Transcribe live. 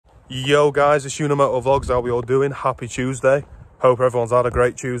Yo guys, it's Unimoto Vlogs. How we all doing? Happy Tuesday. Hope everyone's had a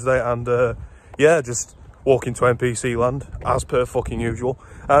great Tuesday. And yeah, just walking to NPC land as per fucking usual.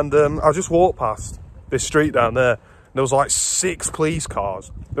 And I just walked past this street down there. There was like 6 police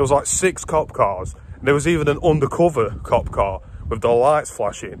cars. There was like 6 cop cars. And there was even an undercover cop car with the lights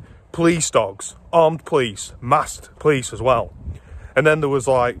flashing. Police dogs, armed police, masked police as well. And then there was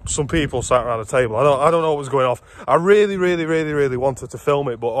like some people sat around the table. I don't know what was going off. I really wanted to film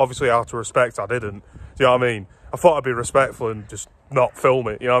it, but obviously out of respect, I didn't. Do you know what I mean? I thought I'd be respectful and just not film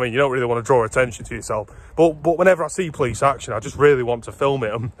it. You know what I mean? You don't really want to draw attention to yourself. But whenever I see police action, I just really want to film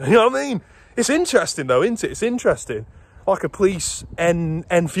it. You know what I mean? It's interesting though, isn't it? It's interesting. Like a police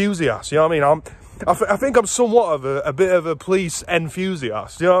enthusiast. You know what I mean? I think I'm somewhat of a bit of a police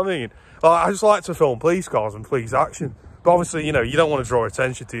enthusiast. You know what I mean? Like, I just like to film police cars and police action. But obviously, you know, you don't want to draw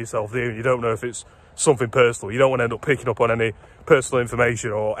attention to yourself, do you? You don't know if it's something personal. You don't want to end up picking up on any personal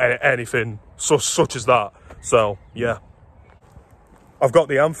information or anything such as that. So, yeah. I've got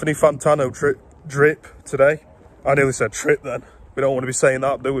the Anthony Fantano drip today. I nearly said trip then. We don't want to be saying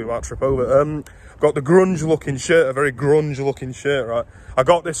that, do we? We might trip over. I've got the grunge-looking shirt, a very grunge-looking shirt, right? I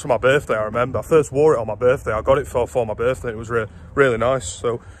got this for my birthday, I remember. I first wore it on my birthday. I got it for my birthday. It was really nice.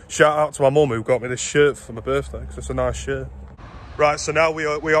 So, shout out to my mum who got me this shirt for my birthday, because it's a nice shirt. Right, so now we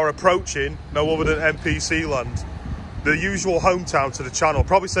are approaching no other than NPC land. The usual hometown to the channel.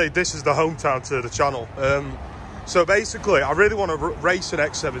 Probably say this is the hometown to the channel. So basically, I really want to race an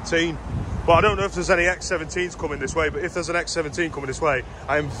X17. But I don't know if there's any X17s coming this way. But if there's an X17 coming this way,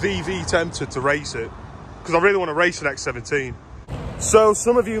 I am VV tempted to race it. Because I really want to race an X17. So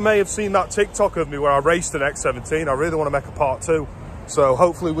some of you may have seen that TikTok of me where I raced an X17. I really want to make a part 2. So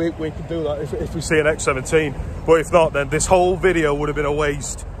hopefully we can do that if we see an X17. But if not, then this whole video would have been a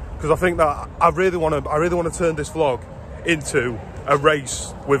waste. Because I think that I really want to turn this vlog into a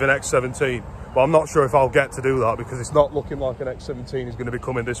race with an X17. But I'm not sure if I'll get to do that because it's not looking like an X17 is going to be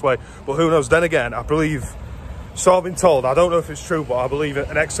coming this way. But who knows? Then again, I believe, so I've been told, I don't know if it's true, but I believe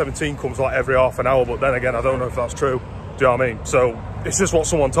an X17 comes like every half an hour. But then again, I don't know if that's true. Do you know what I mean? So it's just what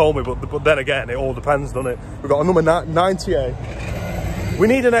someone told me. But then again, it all depends, doesn't it? We've got a number 98. We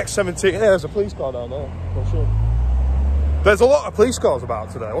need an X17. Yeah, there's a police car down there. Not sure. There's a lot of police cars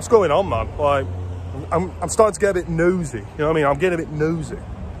about today. What's going on, man? Like, I'm starting to get a bit nosy. You know what I mean? I'm getting a bit nosy.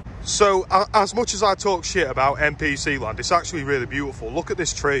 So, as much as I talk shit about NPC land, it's actually really beautiful. Look at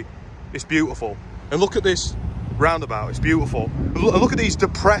this tree. It's beautiful. And look at this roundabout. It's beautiful. Look at these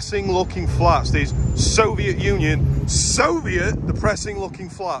depressing looking flats. These Soviet depressing looking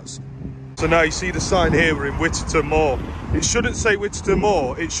flats. So now you see the sign here, we're in Witterton Moor. It shouldn't say Witterton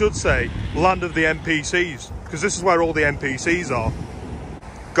Moor, it should say Land of the NPCs, because this is where all the NPCs are.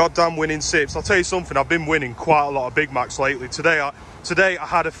 Goddamn winning sips. I'll tell you something, I've been winning quite a lot of Big Macs lately. Today I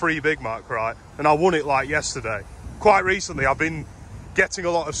had a free Big Mac, right? And I won it like yesterday. Quite recently, I've been getting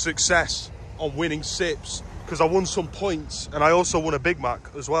a lot of success on winning sips, because I won some points, and I also won a Big Mac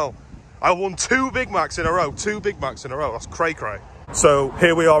as well. I won 2 Big Macs in a row, 2 Big Macs in a row, that's cray-cray. So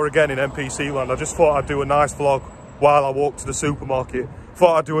here we are again in NPC land. I just thought I'd do a nice vlog while I walk to the supermarket.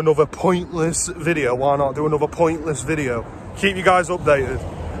 Thought I'd do another pointless video. Why not do another pointless video? Keep you guys updated.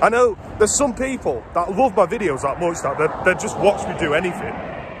 I know there's some people that love my videos that much that they just watch me do anything.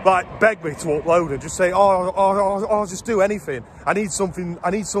 Like beg me to upload and just say, I'll just do anything. I need something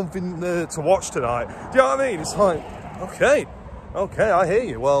to watch tonight. Do you know what I mean? It's like, okay, I hear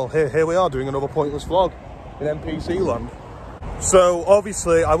you. Well, here we are doing another pointless vlog in NPC land. So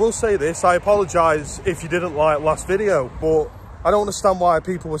obviously I will say this, I apologise if you didn't like last video, but I don't understand why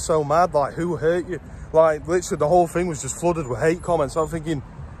people were so mad. Like, who hurt you? Like, literally the whole thing was just flooded with hate comments. I'm thinking,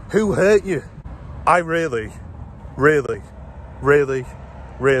 who hurt you? I really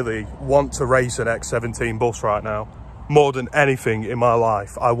want to race an X17 bus right now. More than anything in my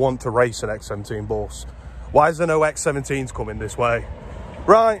life, I want to race an X17 bus. Why is there no X17s coming this way?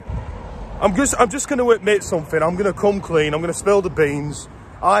 Right. I'm just going to admit something. I'm going to come clean. I'm going to spill the beans.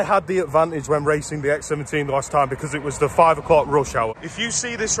 I had the advantage when racing the X17 last time because it was the 5 o'clock rush hour. If you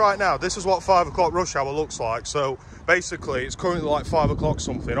see this right now, this is what 5 o'clock rush hour looks like. So basically, it's currently like 5 o'clock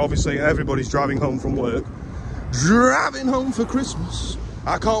something. Obviously, everybody's driving home from work. Driving home for Christmas.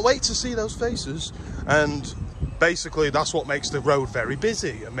 I can't wait to see those faces. And basically, that's what makes the road very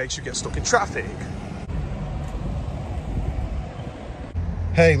busy and makes you get stuck in traffic.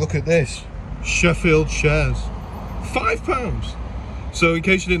 Hey, look at this. Sheffield shares. £5. So in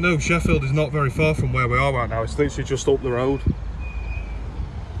case you didn't know, Sheffield is not very far from where we are right now. It's literally just up the road.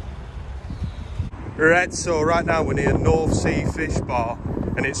 Right, so right now we're near North Sea Fish Bar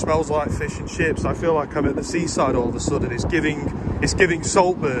and it smells like fish and chips. I feel like I'm at the seaside all of a sudden. It's giving It's giving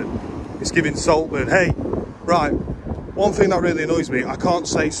Saltburn. It's giving Saltburn. Hey, right. One thing that really annoys me, I can't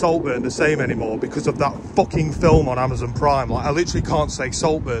say Saltburn the same anymore because of that fucking film on Amazon Prime. Like, I literally can't say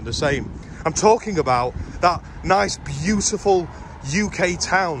Saltburn the same. I'm talking about that nice, beautiful UK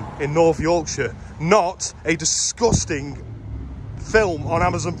town in North Yorkshire, not a disgusting film on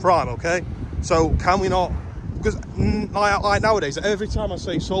Amazon Prime, okay? So can we not? Because like nowadays, every time I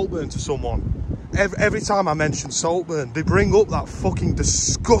say Saltburn to someone, every time I mention Saltburn, they bring up that fucking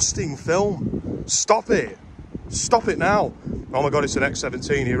disgusting film. Stop it. Stop it now. Oh my God, it's an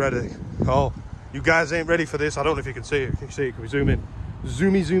X17. Are you ready? Oh, you guys ain't ready for this. I don't know if you can see it. Can you see it? Can we zoom in?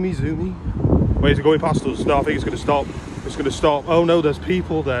 Zoomy, zoomy, zoomy. Wait, is it going past us? No, I think it's going to stop. It's going to stop. Oh no, there's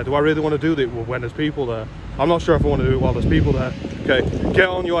people there. Do I really want to do that when there's people there? I'm not sure if I want to do it while there's people there. Okay, get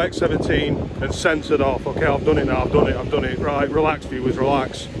on your X17 and sensor it off. Okay, I've done it now. I've done it. Right, relax, viewers,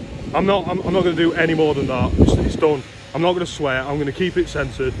 relax. I'm not going to do any more than that. It's done. I'm not going to swear. I'm going to keep it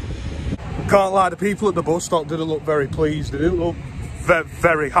censored. Can't lie, the people at the bus stop didn't look very pleased. They didn't look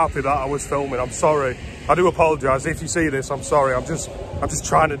very happy that I was filming. I'm sorry. I do apologise. If you see this, I'm sorry. I'm just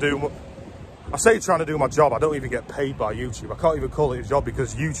trying to do... I say trying to do my job. I don't even get paid by YouTube. I can't even call it a job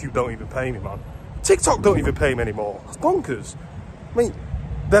because YouTube don't even pay me, man. TikTok don't even pay me anymore. That's bonkers. I mean,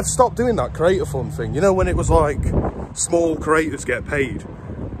 they've stopped doing that creator fund thing. You know, when it was like small creators get paid.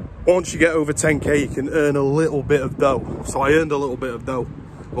 Once you get over 10k, you can earn a little bit of dough. So I earned a little bit of dough.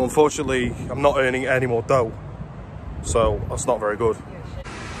 But unfortunately, I'm not earning any more dough. So that's not very good.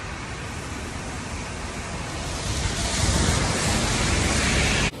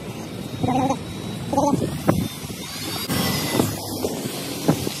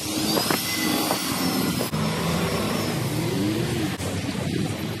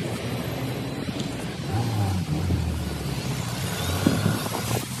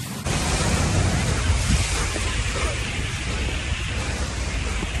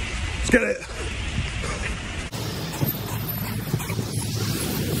 Let's get it.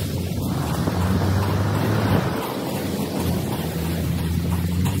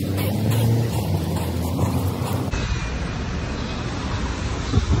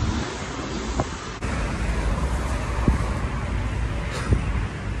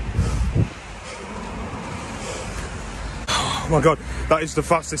 Oh my God, that is the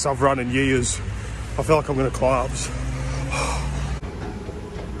fastest I've run in years. I feel like I'm going to collapse.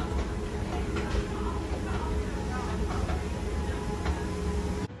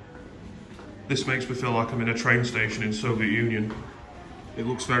 This makes me feel like I'm in a train station in Soviet Union. It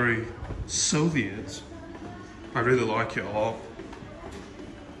looks very Soviet. I really like it a lot.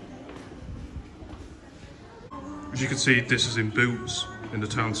 As you can see, this is in Boots in the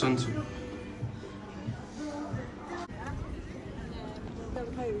town centre.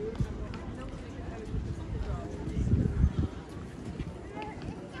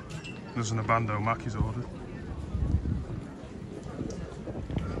 There's an Abando Mackey's ordered.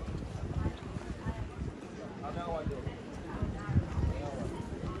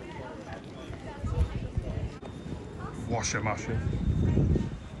 Washer mashing.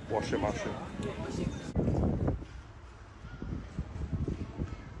 Washer mashing.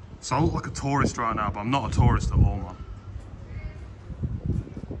 So I look like a tourist right now, but I'm not a tourist at all, man.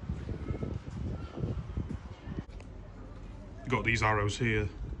 You've got these arrows here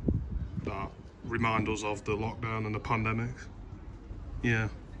that remind us of the lockdown and the pandemic. Yeah.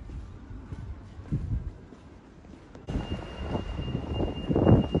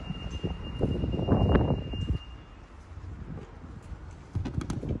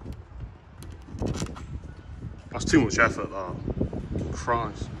 That's too much effort, that.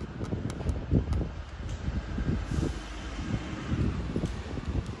 Christ.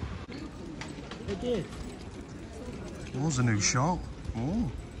 It did. What was a new shop?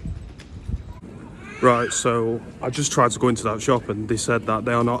 Oh. Right, so I just tried to go into that shop and they said that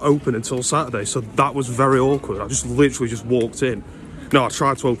they are not open until Saturday, so that was very awkward. I just literally just walked in. No, I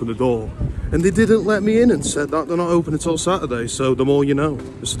tried to open the door and they didn't let me in and said that they're not open until Saturday, so the more you know.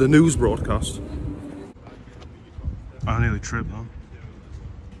 This is the news broadcast. I nearly tripped, man.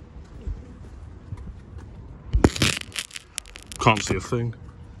 Can't see a thing.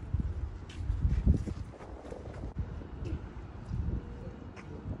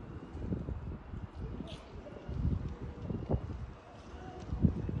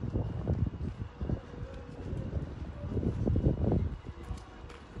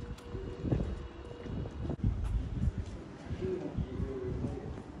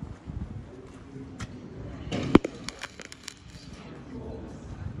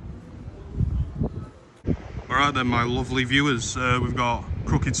 Alright then, my lovely viewers, we've got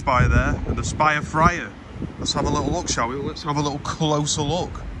Crooked Spire there and the Spire Fryer. Let's have a little look, shall we? Let's have a little closer look.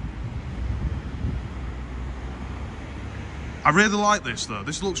 I really like this though.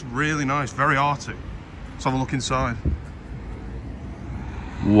 This looks really nice, very arty. Let's have a look inside.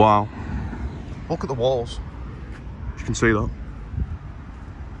 Wow. Look at the walls. You can see that.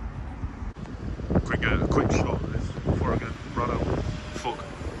 Quick shot of this before I get right out.